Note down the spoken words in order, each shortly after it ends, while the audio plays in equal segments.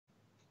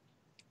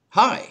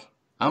Hi,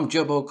 I'm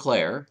Joe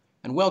Boclair,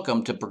 and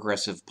welcome to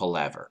Progressive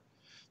Palaver.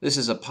 This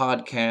is a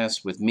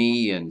podcast with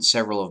me and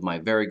several of my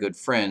very good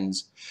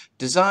friends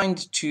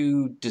designed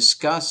to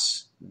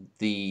discuss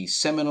the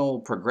seminal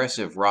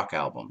progressive rock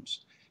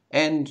albums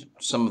and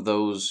some of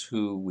those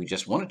who we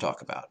just want to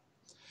talk about.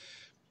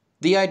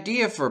 The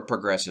idea for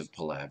Progressive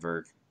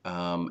Palaver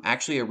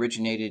actually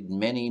originated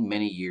many,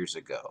 many years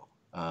ago.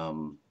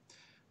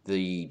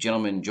 The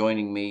gentlemen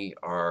joining me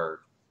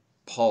are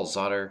Paul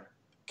Zotter,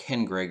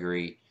 Ken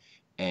Gregory,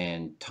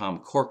 and Tom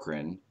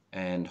Corcoran,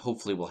 and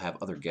hopefully we'll have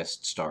other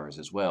guest stars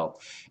as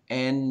well.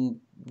 And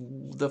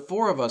the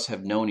four of us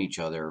have known each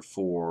other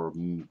for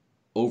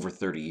over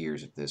 30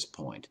 years at this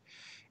point,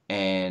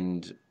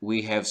 and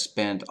we have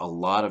spent a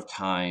lot of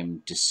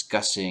time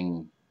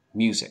discussing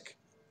music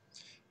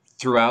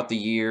throughout the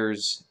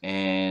years.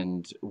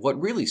 And what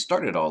really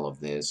started all of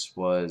this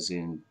was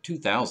in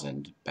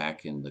 2000,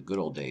 back in the good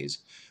old days,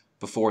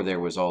 before there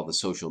was all the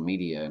social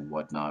media and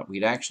whatnot.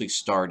 We'd actually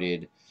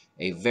started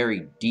a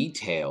very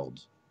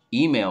detailed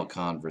email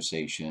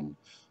conversation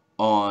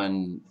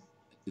on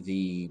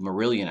the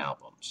Marillion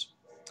albums.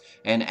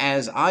 And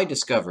as I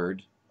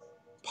discovered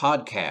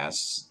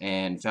podcasts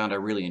and found I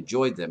really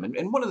enjoyed them,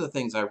 and one of the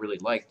things I really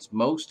liked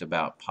most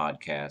about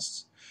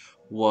podcasts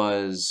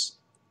was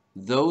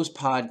those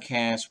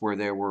podcasts where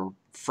there were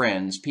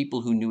friends,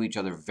 people who knew each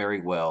other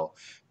very well,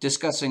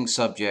 discussing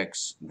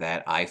subjects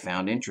that I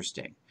found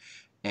interesting.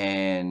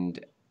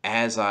 And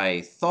as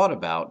I thought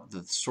about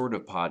the sort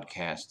of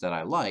podcast that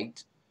I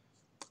liked,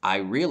 I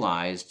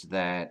realized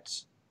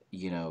that,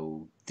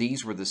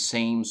 these were the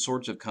same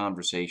sorts of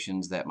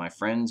conversations that my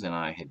friends and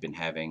I had been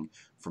having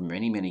for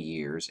many, many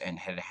years and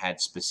had had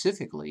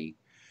specifically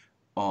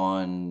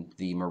on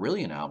the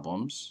Marillion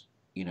albums,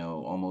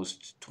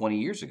 almost 20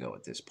 years ago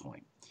at this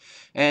point.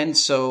 And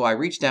so I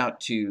reached out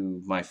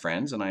to my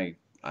friends and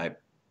I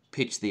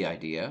pitched the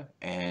idea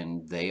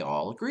and they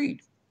all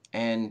agreed.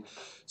 And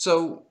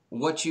so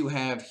what you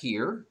have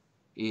here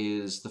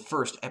is the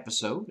first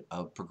episode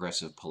of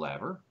Progressive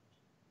Palaver,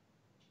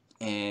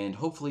 and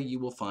hopefully you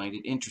will find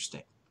it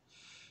interesting.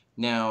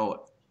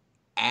 Now,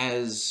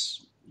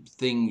 as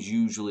things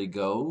usually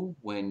go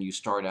when you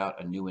start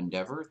out a new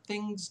endeavor,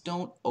 things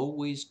don't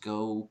always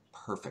go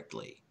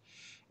perfectly.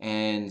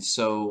 And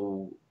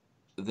so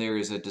there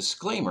is a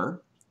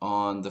disclaimer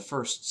on the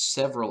first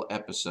several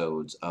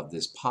episodes of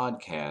this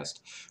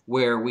podcast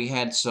where we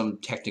had some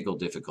technical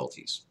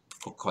difficulties.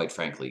 Quite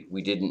frankly,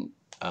 we didn't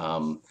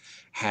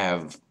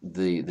have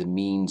the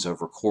means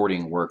of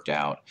recording worked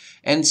out,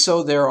 and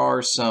so there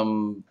are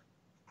some,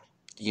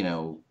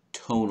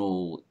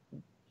 tonal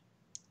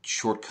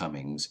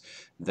shortcomings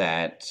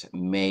that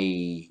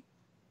may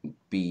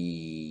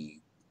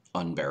be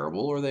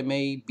unbearable or they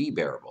may be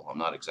bearable. I'm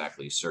not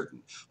exactly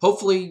certain.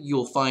 Hopefully,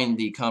 you'll find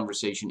the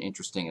conversation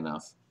interesting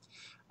enough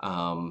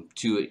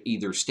to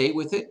either stay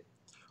with it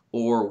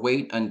or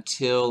wait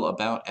until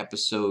about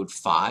episode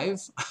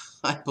 5,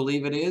 I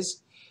believe it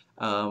is.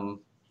 And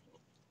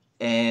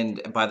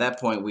by that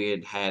point, we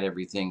had had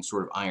everything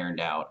sort of ironed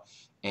out.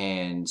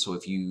 And so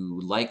if you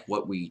like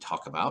what we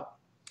talk about,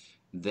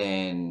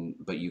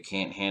 but you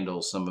can't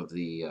handle some of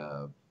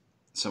the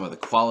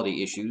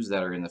quality issues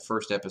that are in the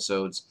first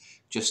episodes,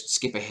 just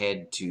skip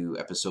ahead to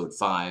episode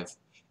 5,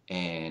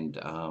 and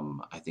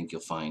I think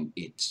you'll find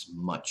it's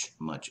much,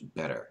 much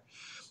better.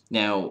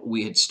 Now,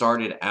 we had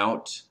started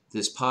out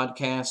this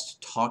podcast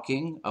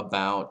talking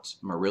about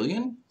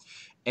Marillion,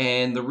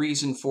 and the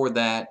reason for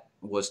that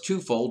was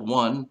twofold.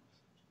 One,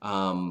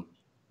 all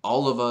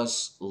of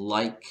us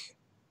like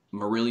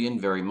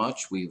Marillion very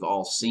much. We've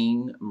all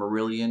seen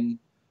Marillion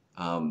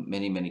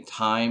many, many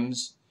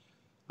times.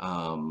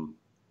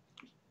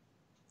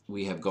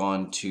 We have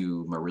gone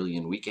to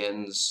Marillion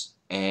weekends,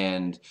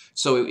 and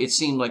so it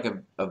seemed like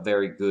a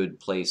very good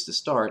place to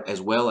start,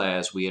 as well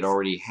as we had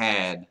already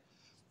had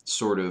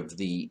sort of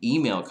the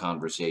email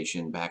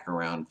conversation back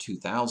around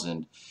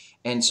 2000,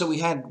 and so we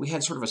had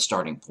sort of a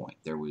starting point.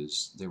 There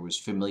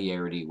was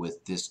familiarity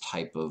with this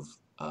type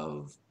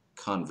of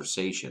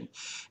conversation,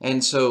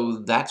 and so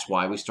that's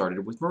why we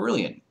started with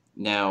Marillion.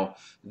 Now,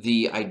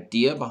 the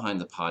idea behind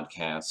the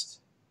podcast,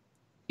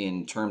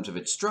 in terms of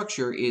its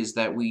structure, is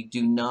that we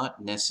do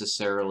not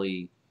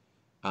necessarily,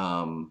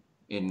 in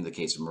the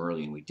case of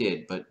Marillion we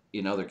did, but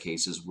in other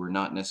cases we're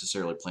not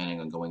necessarily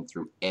planning on going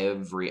through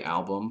every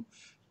album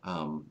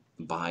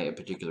by a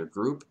particular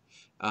group.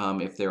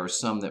 If there are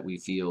some that we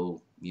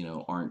feel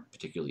aren't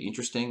particularly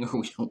interesting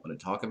or we don't want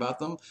to talk about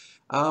them,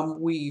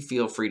 we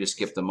feel free to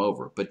skip them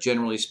over. But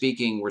generally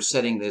speaking, we're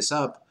setting this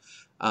up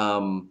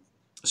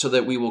so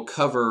that we will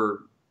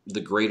cover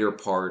the greater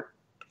part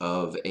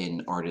of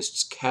an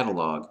artist's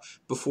catalog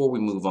before we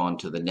move on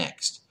to the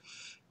next.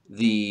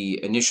 The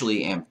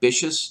initially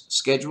ambitious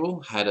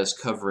schedule had us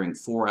covering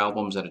 4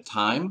 albums at a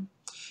time,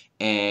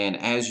 and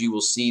as you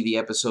will see the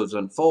episodes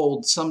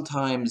unfold,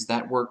 sometimes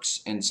that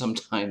works and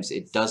sometimes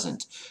it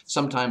doesn't.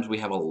 Sometimes we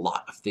have a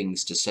lot of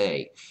things to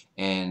say,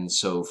 and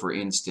so for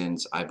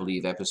instance, I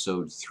believe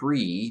episode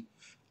 3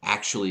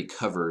 actually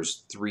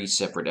covers 3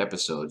 separate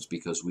episodes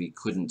because we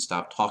couldn't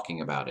stop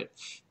talking about it.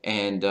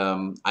 And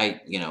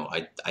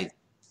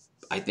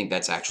I think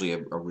that's actually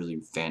a really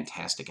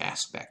fantastic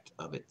aspect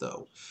of it,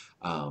 though.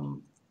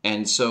 Um,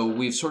 and so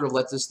we've sort of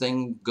let this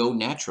thing go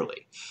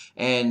naturally.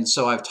 And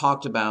so I've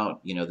talked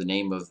about, the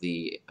name of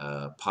the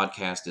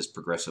podcast is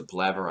Progressive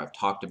Palaver. I've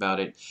talked about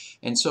it,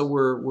 and so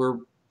we're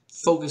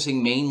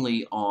focusing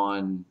mainly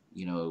on,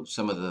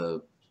 some of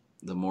the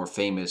more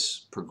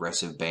famous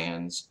progressive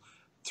bands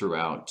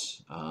throughout.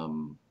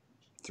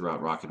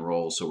 Throughout rock and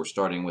roll. So we're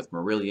starting with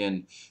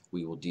Marillion.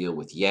 We will deal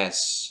with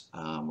Yes.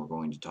 We're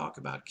going to talk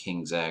about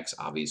King's X,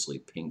 obviously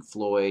Pink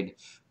Floyd,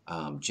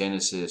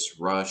 Genesis,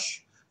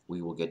 Rush.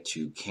 We will get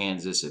to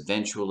Kansas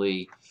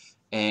eventually.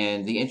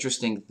 And the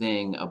interesting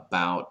thing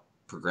about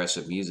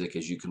progressive music,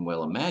 as you can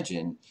well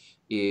imagine,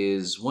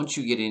 is once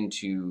you get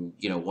into,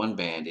 one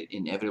band, it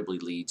inevitably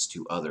leads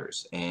to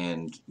others.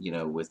 And,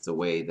 with the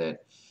way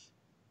that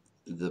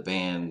the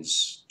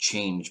bands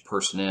change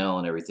personnel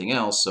and everything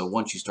else. So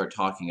once you start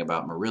talking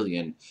about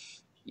Marillion,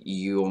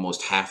 you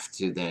almost have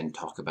to then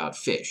talk about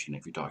Fish. And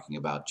if you're talking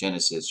about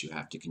Genesis, you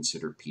have to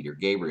consider Peter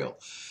Gabriel.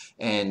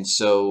 And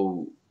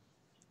so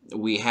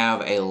we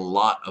have a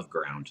lot of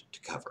ground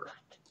to cover.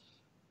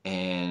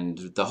 And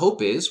the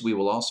hope is we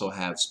will also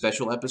have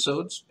special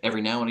episodes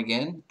every now and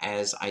again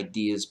as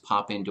ideas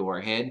pop into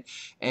our head.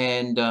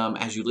 And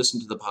as you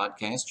listen to the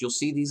podcast, you'll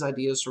see these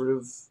ideas sort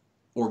of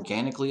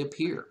organically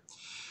appear.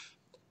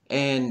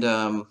 And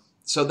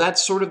so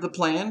that's sort of the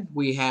plan.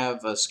 We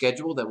have a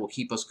schedule that will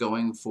keep us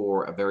going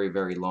for a very,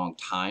 very long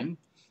time.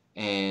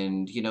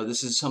 And,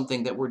 this is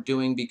something that we're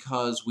doing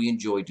because we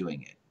enjoy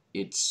doing it.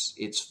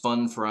 It's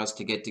fun for us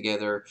to get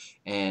together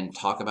and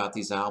talk about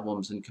these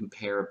albums and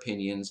compare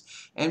opinions.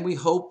 And we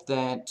hope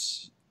that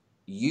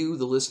you,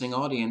 the listening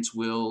audience,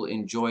 will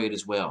enjoy it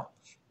as well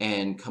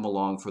and come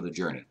along for the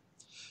journey.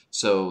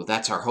 So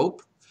that's our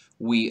hope.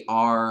 We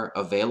are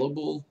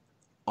available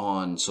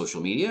on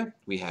social media.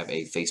 We have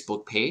a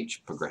Facebook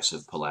page,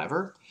 Progressive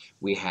Palaver.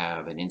 We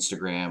have an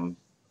Instagram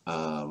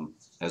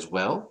as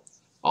well,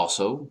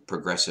 also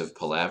Progressive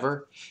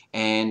Palaver.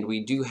 And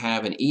we do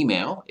have an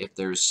email if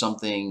there's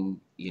something,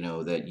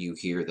 that you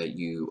hear that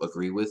you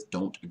agree with,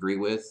 don't agree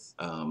with,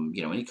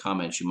 any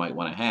comments you might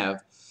want to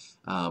have.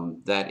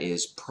 That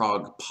is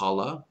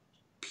progpala,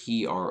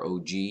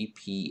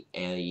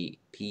 PROGPAPALA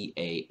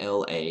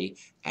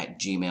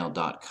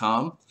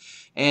 @gmail.com.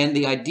 And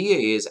the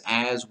idea is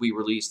as we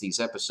release these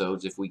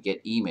episodes, if we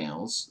get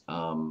emails,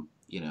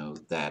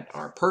 that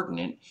are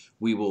pertinent,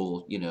 we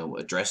will,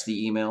 address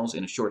the emails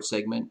in a short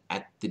segment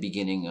at the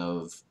beginning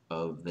of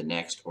the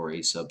next or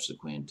a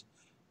subsequent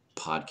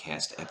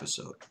podcast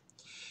episode.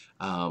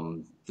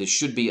 This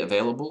should be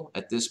available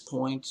at this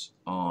point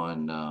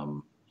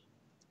on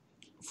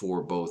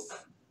for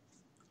both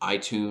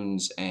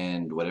iTunes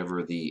and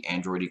whatever the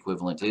Android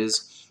equivalent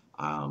is.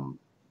 I'll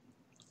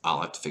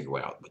have to figure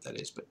out what that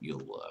is, but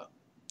you'll,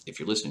 if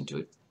you're listening to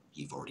it,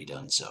 you've already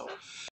done so.